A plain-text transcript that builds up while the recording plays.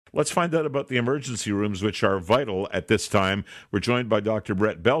Let's find out about the emergency rooms, which are vital at this time. We're joined by Dr.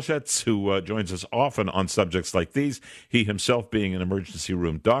 Brett Belchetz, who joins us often on subjects like these, he himself being an emergency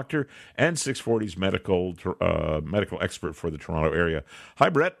room doctor and 640's medical expert for the Toronto area. Hi,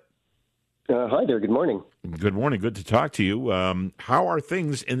 Brett. Hi there. Good morning. Good morning. Good to talk to you. How are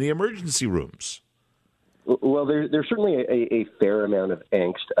things in the emergency rooms? Well, there's certainly a fair amount of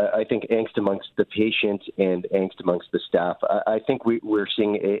angst. I think angst amongst the patient and angst amongst the staff. I think we're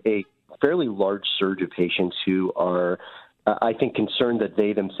seeing a fairly large surge of patients who are, I think, concerned that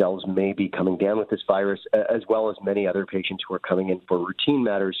they themselves may be coming down with this virus, as well as many other patients who are coming in for routine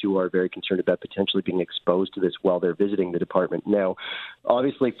matters who are very concerned about potentially being exposed to this while they're visiting the department. Now,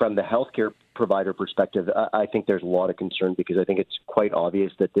 obviously, from the healthcare provider perspective, I think there's a lot of concern because I think it's quite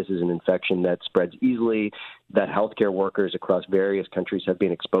obvious that this is an infection that spreads easily, that healthcare workers across various countries have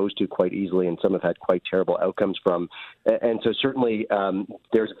been exposed to quite easily, and some have had quite terrible outcomes from. And so certainly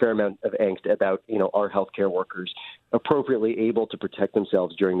there's a fair amount of angst about, our healthcare workers appropriately able to protect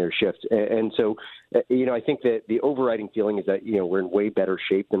themselves during their shifts. And so, I think that the overriding feeling is that, we're in way better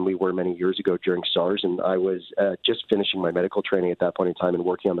shape than we were many years ago during SARS. And I was just finishing my medical training at that point in time and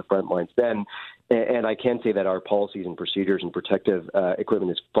working on the front lines then. And I can say that our policies and procedures and protective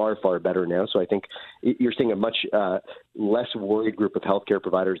equipment is far, far better now. So I think you're seeing a much less worried group of healthcare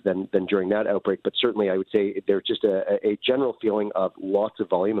providers than during that outbreak. But certainly I would say there's just a general feeling of lots of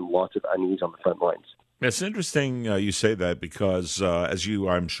volume and lots of unease on the front lines. It's interesting you say that because, as you,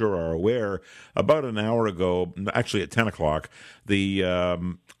 I'm sure, are aware, about an hour ago, actually at 10 o'clock,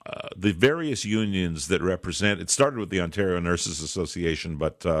 the various unions that represent, it started with the Ontario Nurses Association,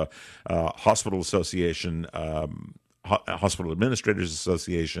 but Hospital Association, Hospital Administrators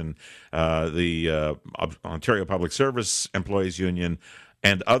Association, the Ontario Public Service Employees Union,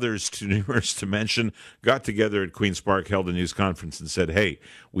 and others too numerous to mention, got together at Queen's Park, held a news conference and said, hey,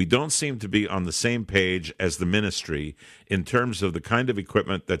 we don't seem to be on the same page as the ministry in terms of the kind of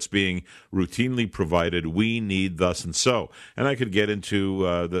equipment that's being routinely provided. We need thus and so. And I could get into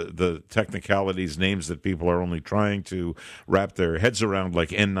the technicalities, names that people are only trying to wrap their heads around, like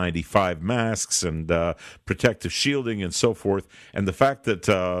N95 masks and protective shielding and so forth, and the fact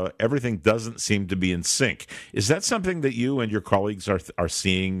that everything doesn't seem to be in sync. Is that something that you and your colleagues are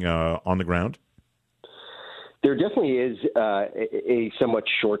seeing on the ground? There definitely is a somewhat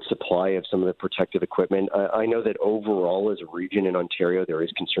short supply of some of the protective equipment. I know that overall as a region in Ontario, there is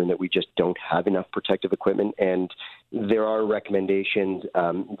concern that we just don't have enough protective equipment, and there are recommendations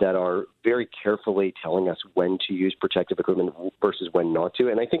that are very carefully telling us when to use protective equipment versus when not to.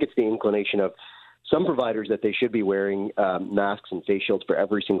 And I think it's the inclination of some providers that they should be wearing masks and face shields for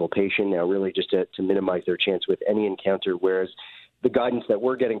every single patient now, really just to minimize their chance with any encounter, whereas the guidance that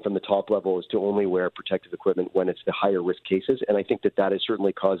we're getting from the top level is to only wear protective equipment when it's the higher risk cases. And I think that is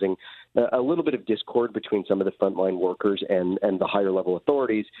certainly causing a little bit of discord between some of the frontline workers and the higher level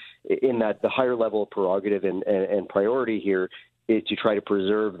authorities, in that the higher level prerogative and priority here is to try to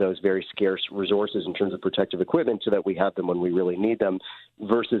preserve those very scarce resources in terms of protective equipment so that we have them when we really need them,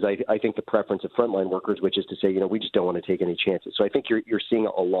 versus I think the preference of frontline workers, which is to say, we just don't want to take any chances. So I think you're seeing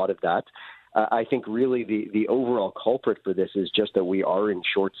a lot of that. I think really the overall culprit for this is just that we are in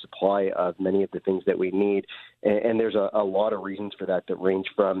short supply of many of the things that we need. And there's a lot of reasons for that range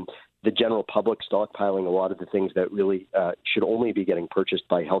from the general public stockpiling a lot of the things that really should only be getting purchased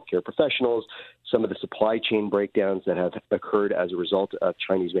by healthcare professionals, some of the supply chain breakdowns that have occurred as a result of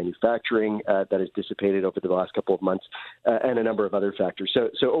Chinese manufacturing that has dissipated over the last couple of months, and a number of other factors.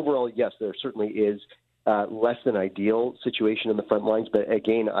 So overall, yes, there certainly is less than ideal situation in the front lines. But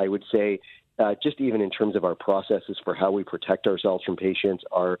again, I would say just even in terms of our processes for how we protect ourselves from patients,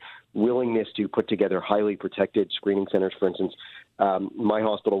 our willingness to put together highly protected screening centers. For instance, my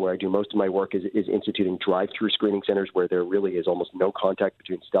hospital where I do most of my work is instituting drive-through screening centers where there really is almost no contact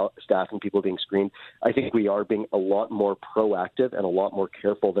between staff and people being screened. I think we are being a lot more proactive and a lot more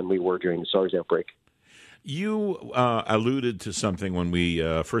careful than we were during the SARS outbreak. You alluded to something when we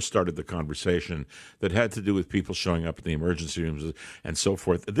first started the conversation that had to do with people showing up in the emergency rooms and so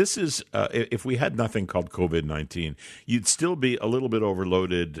forth. This is, if we had nothing called COVID-19, you'd still be a little bit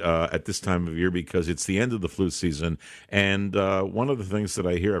overloaded at this time of year because it's the end of the flu season. And one of the things that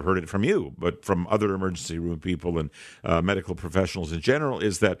I hear, I've heard it from you, but from other emergency room people and medical professionals in general,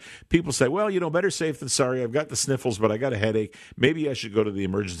 is that people say, well, better safe than sorry. I've got the sniffles, but I got a headache. Maybe I should go to the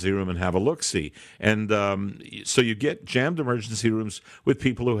emergency room and have a look-see. And So you get jammed emergency rooms with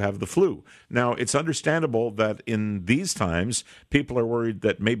people who have the flu. Now, it's understandable that in these times, people are worried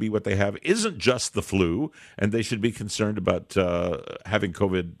that maybe what they have isn't just the flu, and they should be concerned about having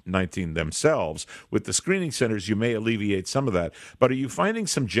COVID-19 themselves. With the screening centers, you may alleviate some of that. But are you finding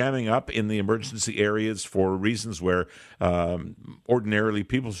some jamming up in the emergency areas for reasons where ordinarily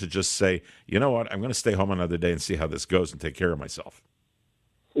people should just say, you know what, I'm going to stay home another day and see how this goes and take care of myself?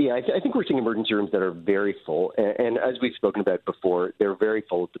 Yeah, I think we're seeing emergency rooms that are very full. And as we've spoken about before, they're very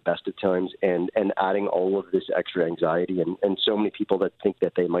full at the best of times and adding all of this extra anxiety and so many people that think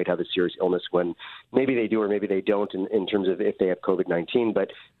that they might have a serious illness when maybe they do or maybe they don't in terms of if they have COVID-19. But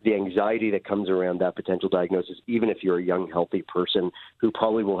the anxiety that comes around that potential diagnosis, even if you're a young, healthy person who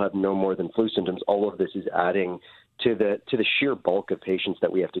probably will have no more than flu symptoms, all of this is adding to the sheer bulk of patients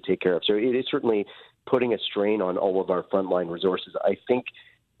that we have to take care of. So it is certainly putting a strain on all of our frontline resources. I think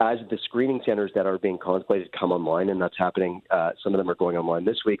as the screening centers that are being contemplated come online, and that's happening, some of them are going online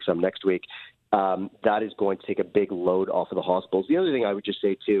this week, some next week, that is going to take a big load off of the hospitals. The other thing I would just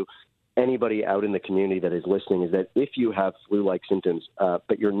say to anybody out in the community that is listening is that if you have flu-like symptoms,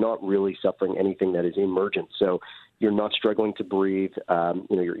 but you're not really suffering anything that is emergent, so you're not struggling to breathe,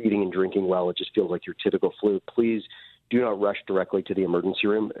 you're eating and drinking well, it just feels like your typical flu, please do not rush directly to the emergency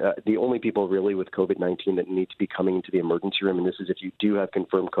room. The only people really with COVID-19 that need to be coming into the emergency room, and this is if you do have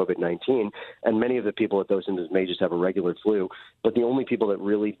confirmed COVID-19, and many of the people with those symptoms may just have a regular flu, but the only people that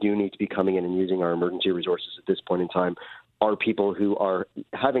really do need to be coming in and using our emergency resources at this point in time are people who are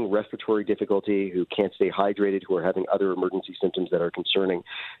having respiratory difficulty, who can't stay hydrated, who are having other emergency symptoms that are concerning.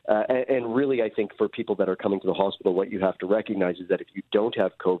 And really, I think for people that are coming to the hospital, what you have to recognize is that if you don't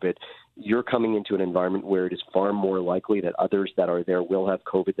have COVID, you're coming into an environment where it is far more likely that others that are there will have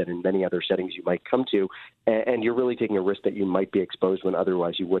COVID than in many other settings you might come to. And you're really taking a risk that you might be exposed when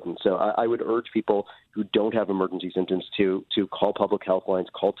otherwise you wouldn't. So I would urge people who don't have emergency symptoms to call public health lines,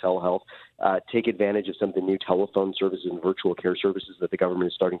 call telehealth, take advantage of some of the new telephone services and virtual care services that the government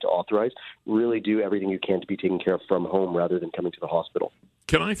is starting to authorize. Really do everything you can to be taken care of from home rather than coming to the hospital.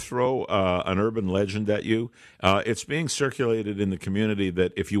 Can I throw an urban legend at you? It's being circulated in the community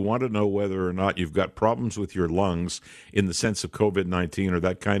that if you want to know whether or not you've got problems with your lungs in the sense of COVID-19 or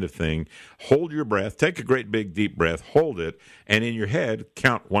that kind of thing, hold your breath, take a great big deep breath, hold it, and in your head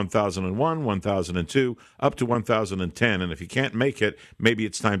count 1001, 1002, up to 1010. And if you can't make it, maybe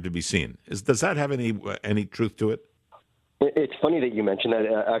it's time to be seen. Does that have any truth to it? It's funny that you mentioned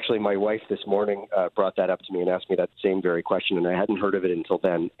that. Actually, my wife this morning brought that up to me and asked me that same very question, and I hadn't heard of it until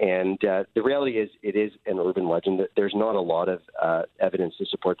then. And the reality is it is an urban legend. There's not a lot of evidence to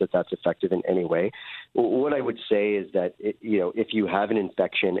support that that's effective in any way. What I would say is that, if you have an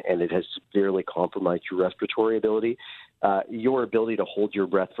infection and it has severely compromised your respiratory ability, your ability to hold your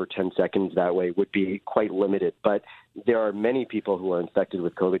breath for 10 seconds that way would be quite limited. But there are many people who are infected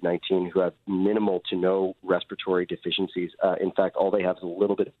with COVID-19 who have minimal to no respiratory deficiencies. In fact, all they have is a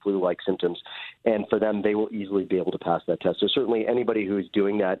little bit of flu-like symptoms. And for them, they will easily be able to pass that test. So certainly anybody who is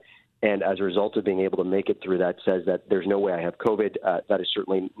doing that and as a result of being able to make it through that says that there's no way I have COVID, that is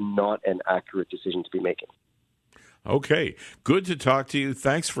certainly not an accurate decision to be making. Okay, good to talk to you.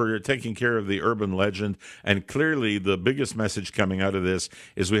 Thanks for taking care of the urban legend. And clearly, the biggest message coming out of this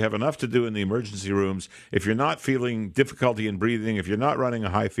is we have enough to do in the emergency rooms. If you're not feeling difficulty in breathing, if you're not running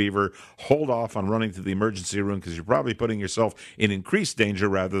a high fever, hold off on running to the emergency room because you're probably putting yourself in increased danger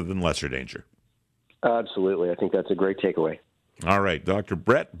rather than lesser danger. Absolutely. I think that's a great takeaway. All right, Dr.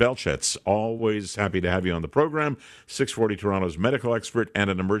 Brett Belchetz, always happy to have you on the program, 640 Toronto's medical expert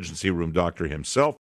and an emergency room doctor himself.